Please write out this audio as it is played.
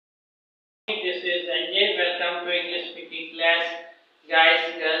welcome to English speaking class.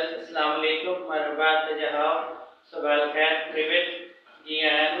 Guys, girls, Assalamu alaikum, marhaba, tajahao, sabal khair, privet, ji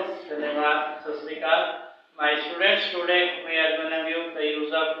ayanu, dhanyawad, sat sri akal. My students, today we are going to view the use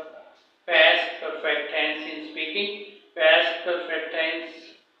of past perfect tense in speaking. Past perfect tense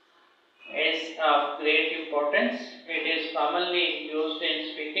is of great importance. It is commonly used in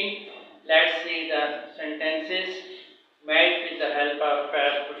speaking. Let's see the sentences made with the help of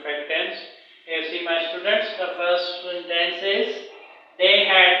past perfect tense. Here see my students, the first sentence is they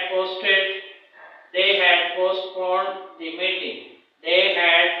had postponed the meeting. They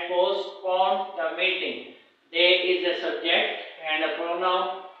had postponed the meeting. They is a subject and a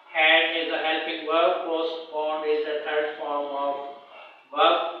pronoun. Had is a helping verb. Postponed is a third form of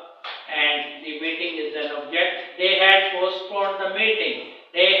verb. And the meeting is an object. They had postponed the meeting.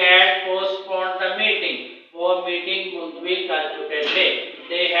 They had postponed the meeting. वो meeting मुलतवी कर चुके थे.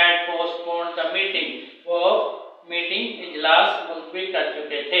 They had postponed the meeting. वो meeting इजलास मुलतवी कर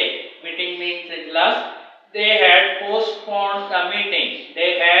चुके थे. Meeting means इजलास. They had postponed the meeting.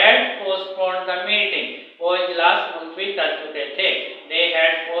 They had postponed the meeting. वो इजलास मुलतवी कर चुके थे. They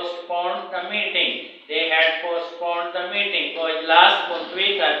had postponed the meeting. They had postponed the meeting. वो इजलास मुलतवी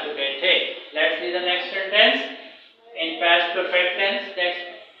कर चुके थे. Let's see the next sentence in past perfect tense. Next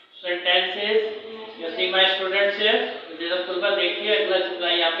sentence is, you see my students here. तुलबा देखिए अगला जुमला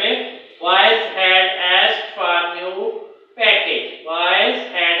यहाँ पे. Boys had asked for new package. Boys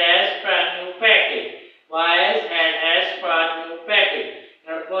had asked for new package. Boys had asked for new package.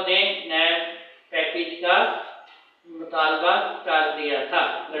 लड़कों ने नए package का मुतालबा कर दिया था.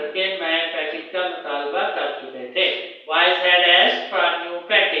 लड़के नए पैकेज का मुतालबा कर चुके थे. Boys had asked for new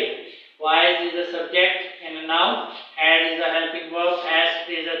package. Boys is a subject and a noun. Had is a helping verb. Asked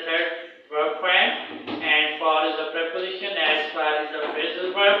is a third verb form, and for is a preposition. As far is a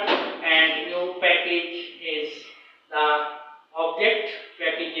phrasal verb, and new package is the object.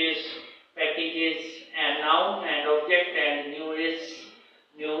 Package is a noun and object, and new is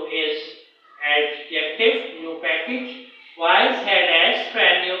adjective. New package. Boys had asked for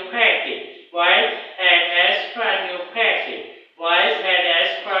new package. Boys had asked for new package. Boys had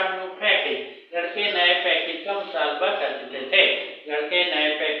asked for new package. लड़के नए package का मुतालबा कर चुके थे. लड़के नए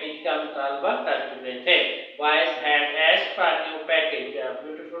package का मुतालबा कर चुके थे. Boys had asked for new package. A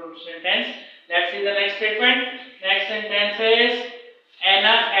beautiful sentence. Let's see the next statement. Next sentence is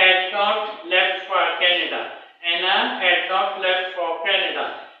Anna had not left for Canada. Anna had not left for Canada.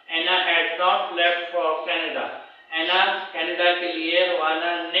 Anna had not left for Canada. Anna Canada के लिए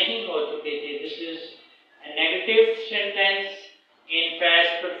रवाना नहीं हो चुकी थी. This is a negative sentence in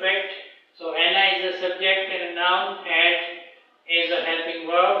past perfect. So Anna is a subject and a noun. Had is a helping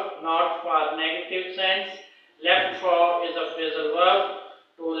verb, not for negative sense. Left for is a phrasal verb.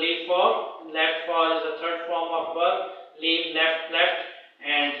 To leave for. Left for is a third form of verb. Leave, left,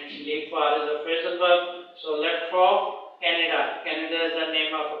 and leave for is a phrasal verb. So left for Canada. Canada is the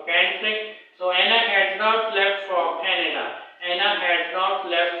name of a country. So Anna had not left for Canada. Anna had not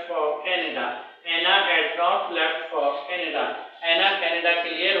left for Canada. Anna had not left for Canada. Anna Canada के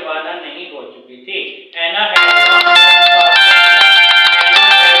लिए रवाना नहीं हो चुकी थी. Anna had not left for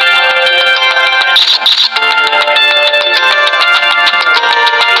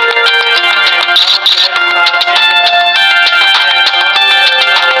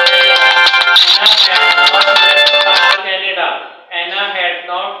Canada. Anna had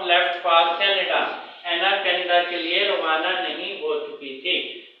not left for Canada. Anna Canada के लिए रवाना नहीं हो चुकी थी.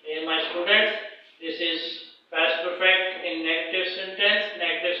 My students, this is past perfect in negative sentence,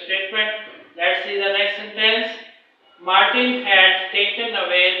 negative statement. Let's see the next sentence. Martin had taken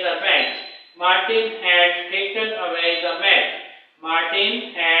away the mat. Martin had taken away the mat.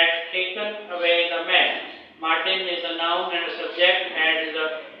 Martin had taken away the mat. Martin is a noun and a subject. Had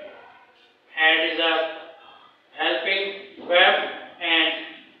is a helping verb, and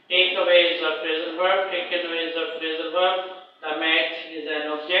take away is a phrasal verb. Taken away is a phrasal verb. The mat is an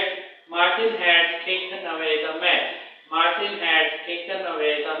object. Martin had taken away the mat. Martin had taken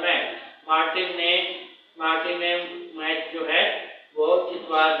away the mat. Martin ने match जो है वो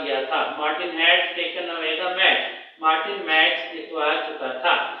जितवा दिया था. Martin had taken away the mat. Martin match जितवा चुका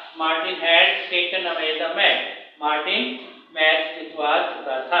था. Martin had taken away the mat. Martin match जितवा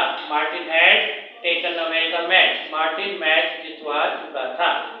चुका था. Martin had taken away the mat. Martin match जितवा चुका था.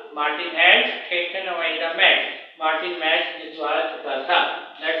 Martin had taken away the mat. Martin match जितवा चुका था.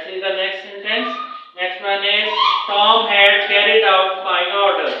 Let's see the next sentence. Next one is Tom had carried out my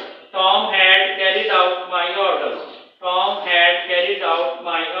orders. Tom had carried out my orders. Tom had carried out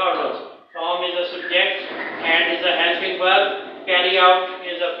my orders. Tom is a subject and is a helping verb. Carry out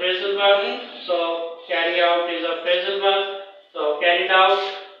is a phrasal verb. So carry out is a phrasal verb. So carried out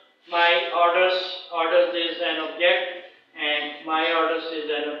my orders. Orders is an object and my orders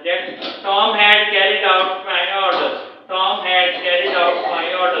is an object. Tom had carried out my orders. Tom had carried out my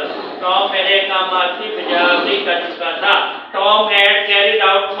orders. Tom मेरे कामात की बजावरी कर चुका था. Tom had carried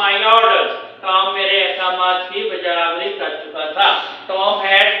out my orders. Tom मेरे कामात की बजावरी कर चुका था. Tom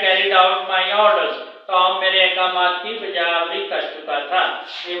had carried out my orders. Tom मेरे कामात की बजावरी कर चुका था.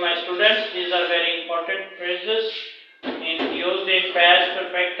 Dear my students, these are very important phrases used in past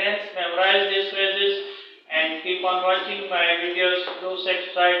perfect tense. Memorize these phrases and keep on watching my videos. Do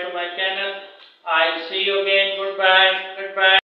subscribe to my channel. I'll see you again. Goodbye. Goodbye.